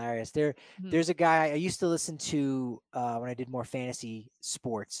is hilarious. Mhm. There's a guy I used to listen to when I did more fantasy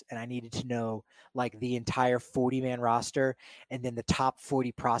sports, and I needed to know like the entire 40-man roster and then the top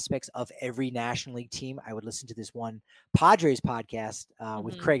 40 prospects of every National League team. I would listen to this one Padres podcast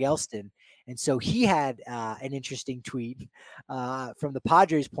with Mhm. Craig Elston, and so he had an interesting tweet from the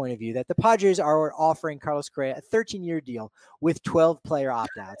Padres' point of view that the Padres are offering Carlos Correa a 13-year deal with 12 player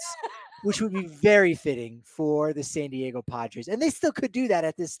opt-outs. Which would be very fitting for the San Diego Padres. And they still could do that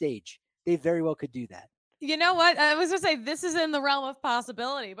at this stage. They very well could do that. You know what? I was going to say, this is in the realm of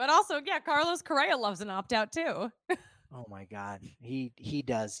possibility, but also, yeah, Carlos Correa loves an opt-out too. Oh my God, he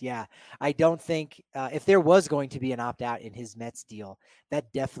does. Yeah, I don't think if there was going to be an opt out in his Mets deal,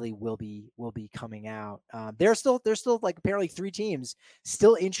 that definitely will be coming out. There's still like apparently 3 teams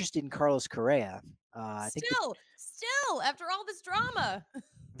still interested in Carlos Correa. I think Still, after all this drama.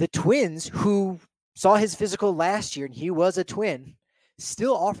 the Twins, who saw his physical last year and he was a Twin,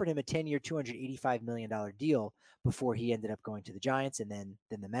 still offered him a 10-year, $285 million deal before he ended up going to the Giants and then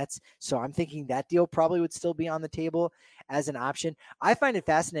the Mets. So I'm thinking that deal probably would still be on the table as an option. I find it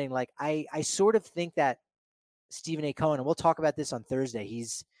fascinating. Like I sort of think that Stephen A. Cohen, and we'll talk about this on Thursday.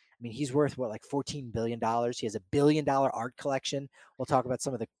 He's worth what, like $14 billion. He has $1 billion art collection. We'll talk about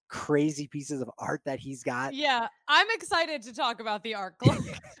some of the crazy pieces of art that he's got. Yeah, I'm excited to talk about the art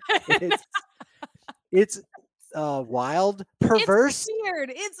collection. It's wild, perverse.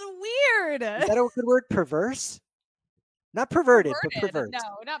 It's weird. Is that a good word? Perverse? Not perverted, but perverse. No,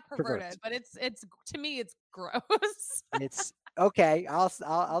 not perverted, but it's to me it's gross. It's okay.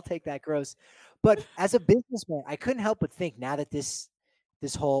 I'll take that gross. But as a businessman, I couldn't help but think now that this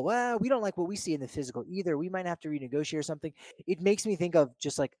whole, well, we don't like what we see in the physical either, we might have to renegotiate or something. It makes me think of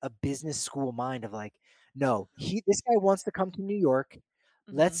just like a business school mind of like, no, this guy wants to come to New York.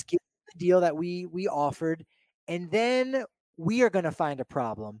 Let's get the deal that we offered, and then we are going to find a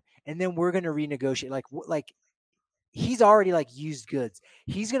problem, and then we're going to renegotiate. Like he's already like used goods.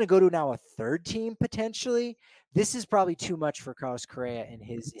 He's going to go to now a third team potentially. This is probably too much for Carlos Correa and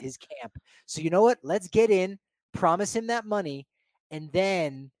his camp. So you know what? Let's get in, promise him that money, and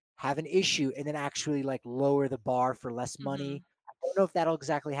then have an issue, and then actually like lower the bar for less money. I don't know if that'll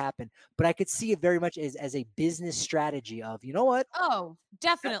exactly happen, but I could see it very much as a business strategy of, you know what? Oh,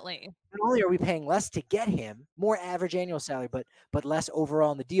 definitely. Not only are we paying less to get him, more average annual salary, but less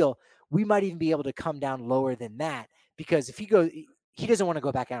overall in the deal, we might even be able to come down lower than that, because if he doesn't want to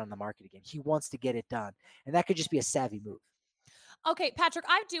go back out on the market again. He wants to get it done, and that could just be a savvy move. Okay, Patrick,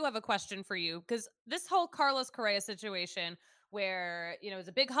 I do have a question for you, because this whole Carlos Correa situation where, it's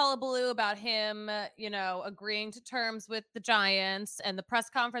a big hullabaloo about him, agreeing to terms with the Giants, and the press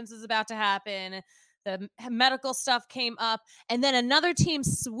conference is about to happen. The medical stuff came up, and then another team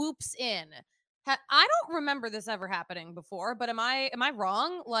swoops in. I don't remember this ever happening before, but am I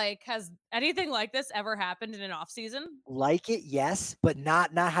wrong? Like, has anything like this ever happened in an off season? Like it, yes, but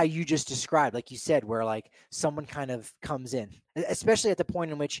not how you just described, like you said, where like someone kind of comes in, especially at the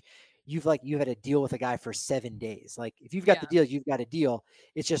point in which you've had to deal with a guy for 7 days. Like if you've got the deal, you've got a deal.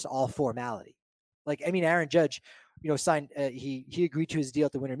 It's just all formality. Like, I mean, Aaron Judge, signed, he agreed to his deal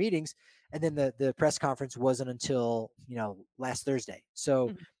at the winter meetings, and then the press conference wasn't until, last Thursday.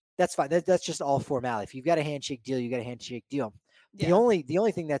 So that's fine. That's just all formality. If you've got a handshake deal, you got a handshake deal. Yeah. The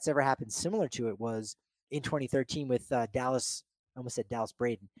only thing that's ever happened similar to it was in 2013 with Dallas. I almost said Dallas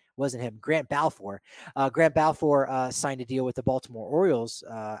Braden. Wasn't him. Grant Balfour. Grant Balfour signed a deal with the Baltimore Orioles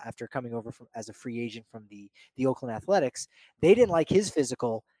after coming over as a free agent from the Oakland Athletics. They didn't like his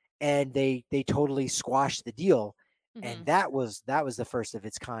physical, and they totally squashed the deal. And that was the first of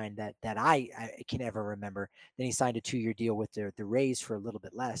its kind that I can ever remember. Then he signed a 2-year deal with the Rays for a little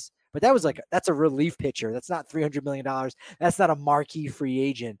bit less. But that was that's a relief pitcher. That's not $300 million. That's not a marquee free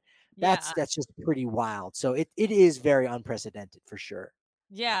agent. Yeah. That's just pretty wild. So it is very unprecedented for sure.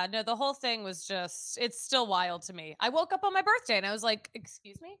 Yeah, no, the whole thing was just it's still wild to me. I woke up on my birthday and I was like,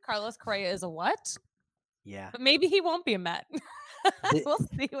 "Excuse me? Carlos Correa is a what?" Yeah. But maybe he won't be a Met. The We'll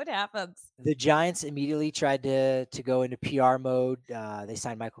see what happens. the Giants immediately tried to go into PR mode. They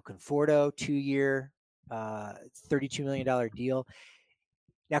signed Michael Conforto, 2-year, $32 million deal.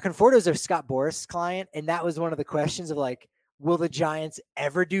 Now, Conforto's a Scott Boras client, and that was one of the questions of like, will the Giants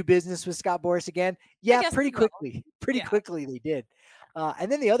ever do business with Scott Boras again? I Yeah, guess pretty we will. quickly. Pretty Yeah. quickly they did.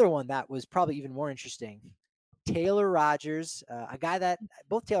 And then the other one that was probably even more interesting, Taylor Rogers, a guy that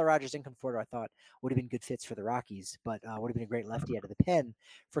both Taylor Rogers and Conforto I thought would have been good fits for the Rockies, but would have been a great lefty out of the pen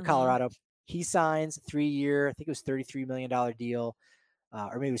for Mhm. Colorado. He signs 3-year, I think it was $33 million deal,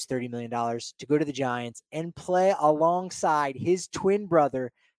 or maybe it was $30 million to go to the Giants and play alongside his twin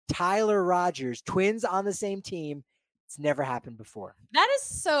brother, Tyler Rogers, twins on the same team. It's never happened before. That is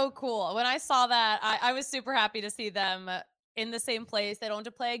so cool. When I saw that, I was super happy to see them in the same place. They don't have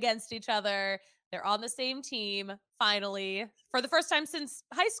to play against each other. They're on the same team finally for the first time since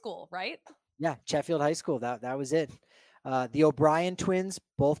high school, right? Yeah, Sheffield High School. That was it. The O'Brien twins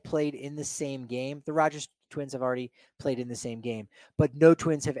both played in the same game. The Rogers twins have already played in the same game, but no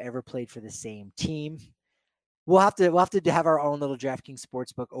twins have ever played for the same team. We'll have to have our own little DraftKings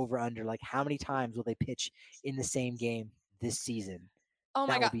sportsbook over under. Like how many times will they pitch in the same game this season? Oh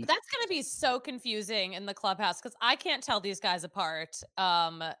my That will god, be that's gonna be so confusing in the clubhouse because I can't tell these guys apart.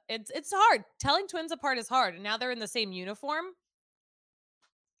 It's hard. Telling twins apart is hard, and now they're in the same uniform.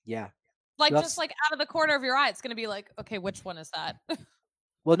 yeah. Like You'll have just like out of the corner of your eye, it's gonna be like, okay, which one is that?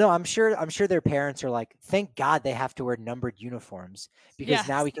 Well, no, I'm sure their parents are like, thank God they have to wear numbered uniforms because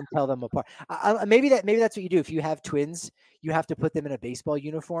now Yes. we can tell them apart. Maybe that's what you do. If you have twins, you have to put them in a baseball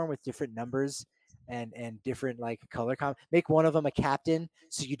uniform with different numbers and different like color make one of them a captain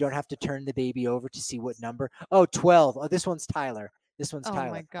so you don't have to turn the baby over to see what number. Oh, 12. Oh, this one's Tyler. This one's Oh my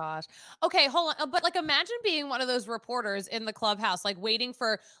Tyler. gosh. Okay, hold on. But like imagine being one of those reporters in the clubhouse, like waiting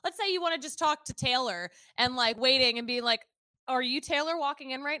for, let's say you want to just talk to Taylor and like waiting and being like, are you Taylor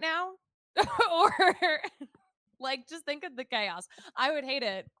walking in right now? Or like just think of the chaos. I would hate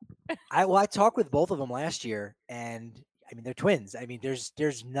it. I talked with both of them last year, and I mean they're twins. I mean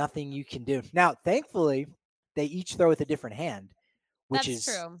there's nothing you can do. Now, thankfully, they each throw with a different hand, which That's is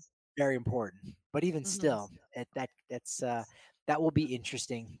true. very important. But even Hmm. still, that will be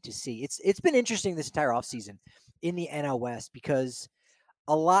interesting to see. It's been interesting this entire offseason in the NL West because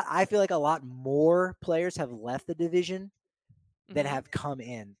I feel like a lot more players have left the division than Hmm. have come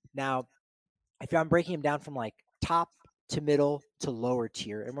in. Now, if I'm breaking them down from like top to middle to lower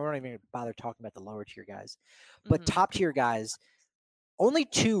tier, and we're not even going to bother talking about the lower tier guys, but Hmm. top tier guys, only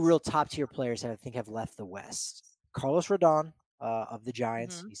two real top tier players I think have left the West: Carlos Rodon of the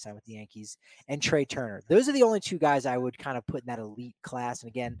Giants, Hmm. he signed with the Yankees, and Trey Turner. Those are the only two guys I would kind of put in that elite class. And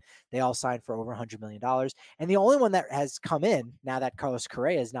again, they all signed for over $100 million. And the only one that has come in now that Carlos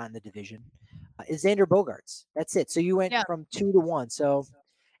Correa is not in the division is Xander Bogarts. That's it. So you went Yeah. from 2 to 1. So,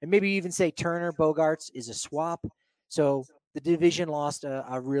 and maybe you even say Turner Bogarts is a swap. So the division lost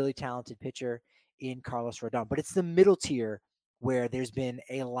a really talented pitcher in Carlos Rodon, but it's the middle tier where there's been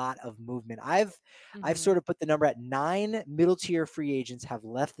a lot of movement. I've Hmm. sort of put the number at 9 middle tier free agents have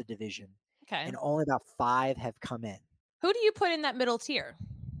left the division, Okay. and only about 5 have come in. Who do you put in that middle tier?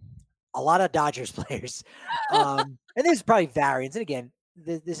 A lot of Dodgers players, and there's probably variants. And again,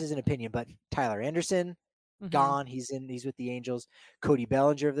 this is an opinion, but Tyler Anderson Hmm. gone. He's with the Angels. Cody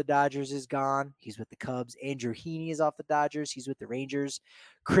Bellinger of the Dodgers is gone. He's with the Cubs. Andrew Heaney is off the Dodgers. He's with the Rangers.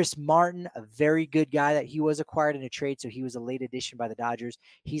 Chris Martin, a very good guy that he was acquired in a trade, so he was a late addition by the Dodgers.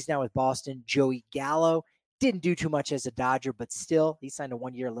 He's now with Boston. Joey Gallo didn't do too much as a Dodger, but still, he signed a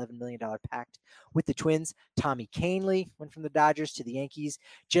 1-year, $11 million pact with the Twins. Tommy Kahnle went from the Dodgers to the Yankees.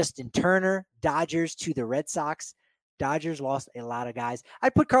 Justin Turner, Dodgers to the Red Sox. Dodgers lost a lot of guys.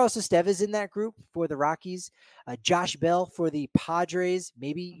 I'd put Carlos Estevez in that group for the Rockies. Josh Bell for the Padres.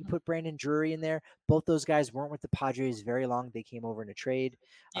 Maybe you Hmm. put Brandon Drury in there. Both those guys weren't with the Padres very long. They came over in a trade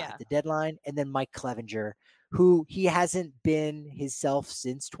Yeah. at the deadline. And then Mike Clevenger, who he hasn't been himself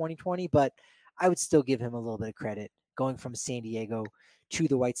since 2020, but I would still give him a little bit of credit going from San Diego to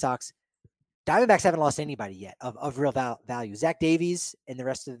the White Sox. Diamondbacks haven't lost anybody yet of real value. Zach Davies and the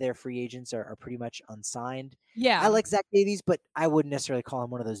rest of their free agents are pretty much unsigned. I Yeah. like Zach Davies, but I wouldn't necessarily call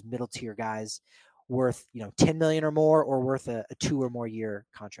him one of those middle tier guys worth 10 million or more, or worth a 2 or more year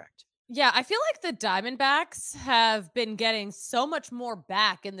contract. Yeah, I feel like the Diamondbacks have been getting so much more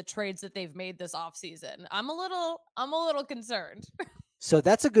back in the trades that they've made this offseason. I'm a little concerned. So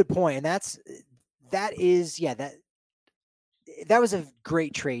that's a good point, and that is, yeah, that that was a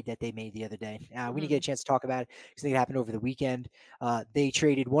great trade that they made the other day. We didn't get a Mhm. chance to talk about it because it happened over the weekend. They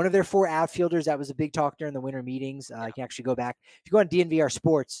traded one of their 4 outfielders. That was a big talk during the winter meetings. You can actually go back. If you go on DNVR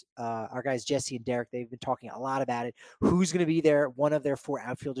Sports, our guys Jesse and Derek, they've been talking a lot about it. Who's going to be there? One of their 4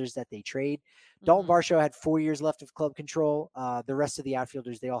 outfielders that they trade. Dalton Mhm. Varsho had 4 years left of club control. The rest of the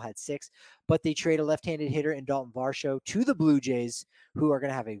outfielders, they all had 6. But they trade a left-handed hitter in Dalton Varsho to the Blue Jays, who are going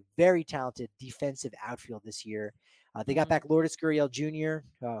to have a very talented defensive outfield this year. They got Mhm. back Lourdes Gurriel Jr.,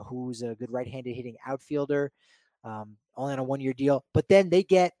 who's a good right-handed hitting outfielder, only on a 1-year deal. But then they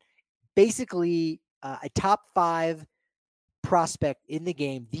get basically a top 5 prospect in the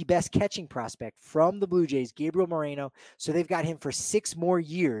game, the best catching prospect from the Blue Jays, Gabriel Moreno. So they've got him for 6 more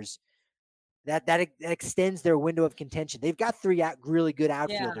years. That extends their window of contention. They've got 3 really good Yeah.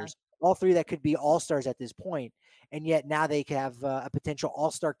 outfielders, all 3 that could be all-stars at this point, and yet now they could have a potential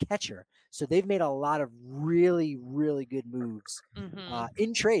all-star catcher. So they've made a lot of really, really good moves Mhm.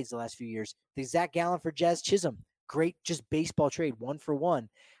 in trades the last few years. The Zach Gallen for Jazz Chisholm, great just baseball trade, 1 for 1.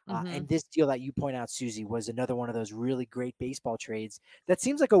 And Mhm. this deal that you point out, Susie, was another one of those really great baseball trades that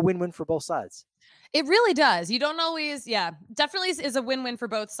seems like a win-win for both sides. It really does. You don't always, yeah, definitely is a win-win for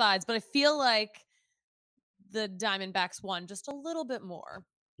both sides, but I feel like the Diamondbacks won just a little bit more.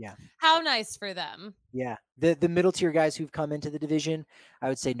 Yeah. How nice for them. Yeah, the middle tier guys who've come into the division, I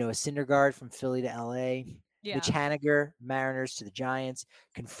would say Noah Syndergaard from Philly to LA, Mitch Yeah. Haniger, Mariners to the Giants,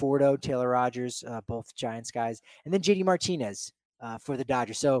 Conforto, Taylor Rogers, both Giants guys, and then JD Martinez for the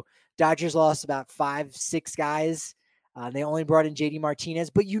Dodgers. So Dodgers lost about 5, 6 guys. They only brought in JD Martinez,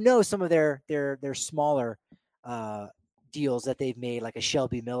 but some of their smaller uh, deals that they've made, like a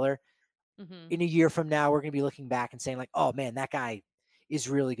Shelby Miller. Mhm. In a year from now, we're going to be looking back and saying like, oh man, that guy is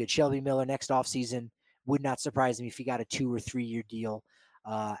really good. Shelby Miller next offseason would not surprise me if he got a 2 or 3 year deal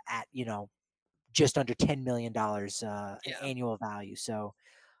at, just under $10 million Yeah. annual value. So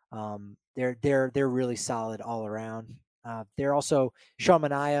they're really solid all around. They're also Sean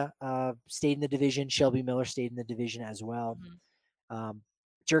Manaea stayed in the division. Shelby Miller stayed in the division as well. Mhm.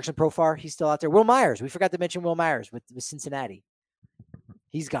 Jurickson Profar, he's still out there. Will Myers, we forgot to mention Will Myers with Cincinnati.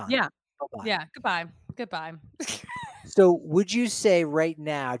 He's gone. Yeah. Bye-bye. Yeah. Goodbye. Goodbye. So would you say right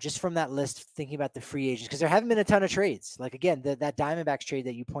now, just from that list, thinking about the free agents, because there haven't been a ton of trades. Like again, that Diamondbacks trade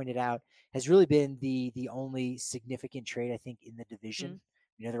that you pointed out has really been the only significant trade I think in the division.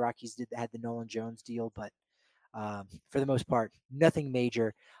 Mhm. The Rockies had the Nolan Jones deal, but for the most part, nothing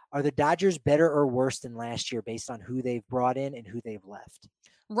major. Are the Dodgers better or worse than last year based on who they've brought in and who they've left?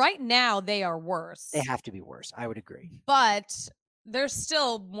 Right now, they are They worse, have to be worse. I would agree. but there's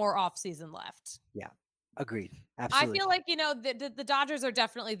still more off-season left. Yeah, agreed. I Absolutely. feel like, the Dodgers are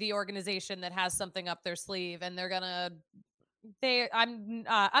definitely the organization that has something up their sleeve, and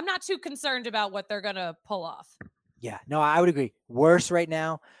I'm not too concerned about what they're gonna pull off. Yeah, no, I would agree. Worse right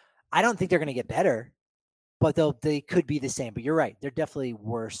now. I don't think they're going to get better, but they could be the same. But you're right; they're definitely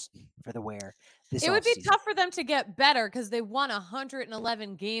worse for the wear this It would be offseason. tough for them to get better because they won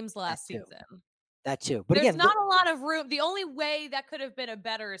 111 games That last too. season. That too. But There's again, not a lot of room. The only way that could have been a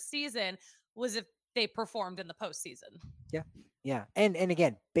better season was if they performed in the postseason. yeah, and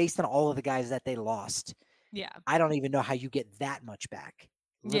again, based on all of the guys that they lost, Yeah. I don't even know how you get that much back,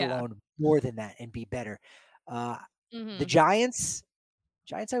 let Yeah. alone more than that, and be better. The Mhm. Giants,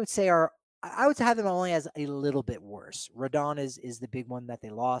 I would say I would have them only as a little bit worse. Rodon is the big one that they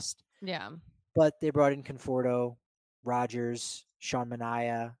lost. Yeah. But they brought in Conforto, Rogers, Sean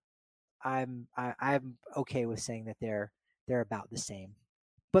Manaea. I'm okay with saying that they're about the same.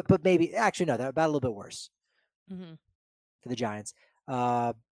 But maybe actually no, they're about a little bit worse Mhm. for the Giants.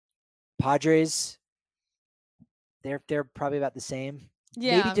 Padres, they're probably about the same.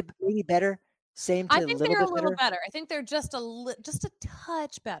 Yeah. Maybe better. Same I to a think little they're a bit little better. better. I think they're just a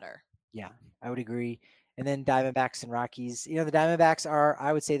touch better. Yeah, I would agree. And then Diamondbacks and Rockies. The Diamondbacks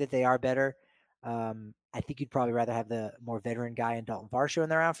I would say that they are better. I think you'd probably rather have the more veteran guy in Dalton Varsho in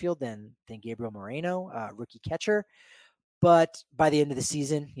their outfield than Gabriel Moreno, rookie catcher. But by the end of the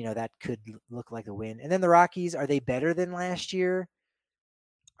season, that could look like a win. And then the Rockies, are they better than last year?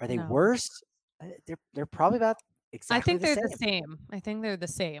 Are they No. worse? They're probably about I exactly think the they're same. the same. I think they're the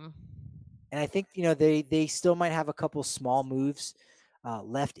same. And I think they still might have a couple small moves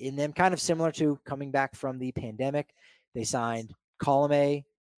left in them, kind of similar to coming back from the pandemic. They signed Colome,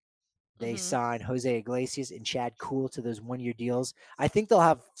 they Mhm. signed Jose Iglesias and Chad Kuhl to those 1-year deals. I think they'll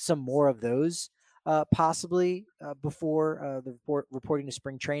have some more of those possibly before the reporting to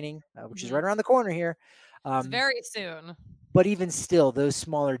spring training, which is right Mhm. around the corner here. It's very soon. But even still, those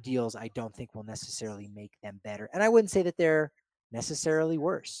smaller deals, I don't think will necessarily make them better. And I wouldn't say that they're necessarily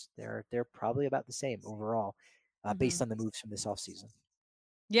worse. They're probably about the same overall. based on the moves from this offseason.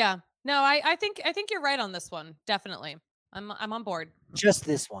 Yeah. No, I think you're right on this one. Definitely. I'm on board. Just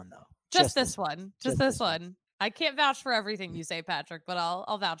this one though. Just this one. Just this one. I can't vouch for everything you say, Patrick, but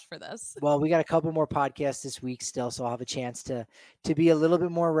I'll vouch for this. Well, we got a couple more podcasts this week still, so I'll have a chance to be a little bit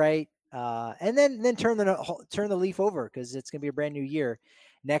more right, and then turn the leaf over, because it's gonna be a brand new year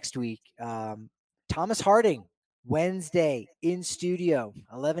next week. Thomas Harding, Wednesday in studio,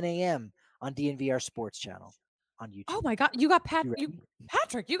 11 a.m. on DNVR Sports Channel on YouTube. Oh my God, you got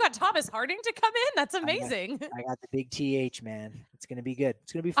Patrick, you got Thomas Harding to come in. That's amazing. I got the big TH, man. It's gonna be good.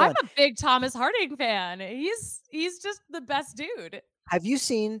 It's gonna be fun. I'm a big Thomas Harding fan. He's just the best dude. Have you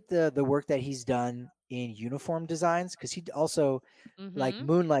seen the work that he's done in uniform designs? Because he also like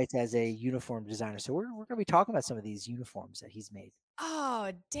moonlights as a uniform designer. So we're gonna be talking about some of these uniforms that he's made.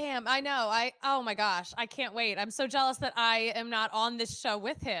 Oh, damn. I know. Oh my gosh. I can't wait. I'm so jealous that I am not on this show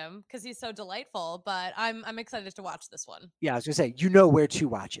with him because he's so delightful, but I'm excited to watch this one. Yeah, I was gonna say, you know where to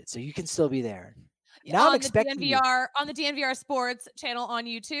watch it, so you can still be there. Now I'm expecting on the DNVR Sports channel on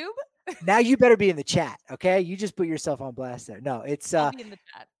YouTube. Now you better be in the chat, okay? You just put yourself on blast there. No, it's I'll be in the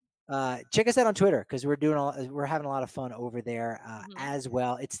chat. Check us out on Twitter, because we're having a lot of fun over there as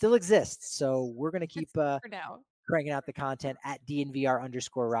well. It still exists, so we're gonna keep cranking out the content at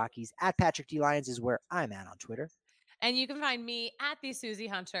DNVR_Rockies. At Patrick D. Lyons is where I'm at on Twitter. And you can find me at the Susie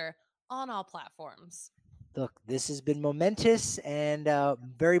Hunter on all platforms. Look, this has been momentous and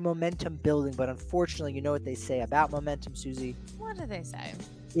very momentum building, but unfortunately, you know what they say about momentum, Susie? What do they say?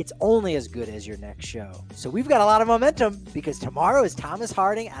 It's only as good as your next show. So we've got a lot of momentum, because tomorrow is Thomas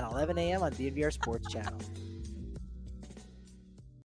Harding at 11 a.m. on DNVR Sports Channel.